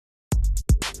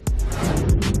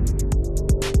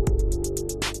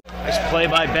play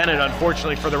by Bennett.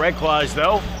 Unfortunately for the Red Claws,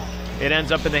 though, it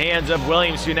ends up in the hands of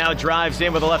Williams, who now drives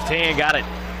in with the left hand. Got it.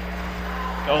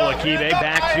 Olakibe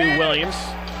back to Williams.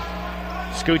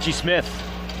 Scoochie Smith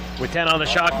with 10 on the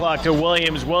shot clock to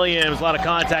Williams. Williams, a lot of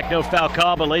contact, no foul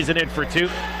call, but lays it in for 2.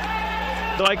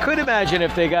 Though I could imagine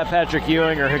if they got Patrick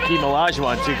Ewing or Hakeem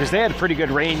Olajuwon too, because they had pretty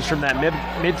good range from that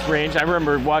mid-range. I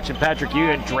remember watching Patrick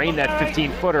Ewing drain that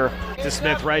 15-footer to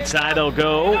Smith right side. They'll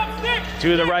go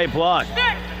to the right block.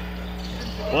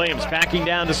 Williams backing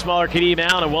down to smaller Kadeem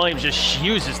Allen, and Williams just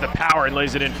uses the power and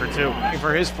lays it in for 2.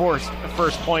 For his first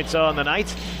points on the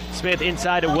night. Smith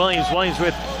inside to Williams. Williams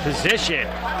with position,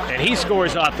 and he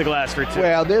scores off the glass for 2.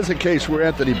 Well, there's a case where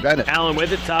Anthony Bennett. Allen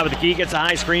with it, top of the key, gets a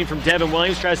high screen from Devin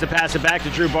Williams, tries to pass it back to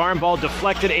Drew Barham. Ball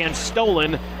deflected and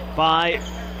stolen by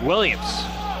Williams.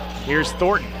 Here's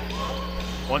Thornton.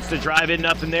 Wants to drive in,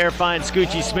 nothing there, finds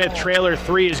Scoochie Smith. Trailer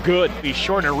 3 is good. He's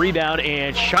short on a rebound,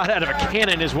 and shot out of a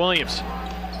cannon is Williams.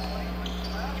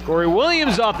 Corey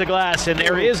Williams off the glass, and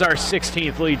there is our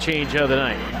 16th lead change of the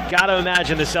night. Got to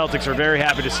imagine the Celtics are very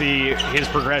happy to see his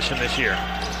progression this year.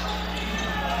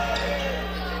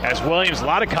 As Williams, a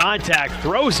lot of contact,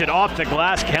 throws it off the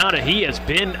glass count, and he has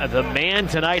been the man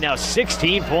tonight. Now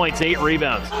 16 points, 8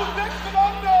 rebounds.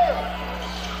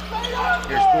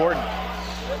 Here's Gordon.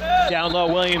 Down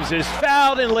low, Williams is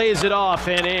fouled and lays it off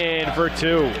and in for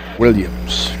 2.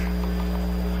 Williams.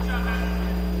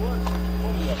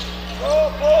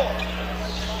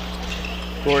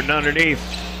 Gordon underneath.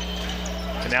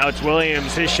 And now it's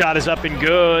Williams. His shot is up and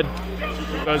good.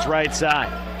 Goes right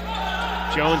side.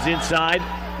 Jones inside.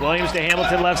 Williams to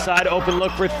Hamilton left side. Open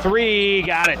look for 3.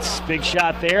 Got it. Big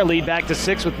shot there. Lead back to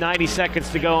 6 with 90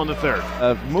 seconds to go in the third.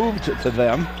 Moved to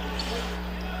them.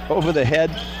 Over the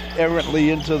head, errantly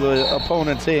into the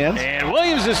opponent's hands. And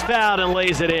Williams is fouled and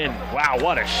lays it in. Wow,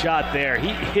 what a shot there.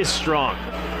 He is strong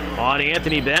on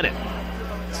Anthony Bennett.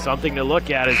 Something to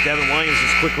look at as Devin Williams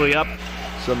is quickly up.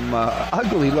 Some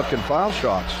ugly-looking foul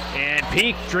shots. And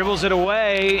Peak dribbles it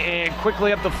away and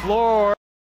quickly up the floor.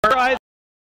 Got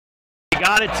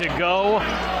it to go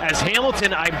as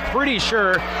Hamilton, I'm pretty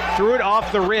sure, threw it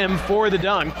off the rim for the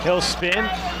dunk. He'll spin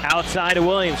outside of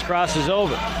Williams, crosses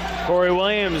over. Corey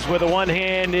Williams with a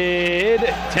one-handed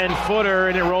 10-footer,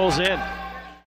 and it rolls in.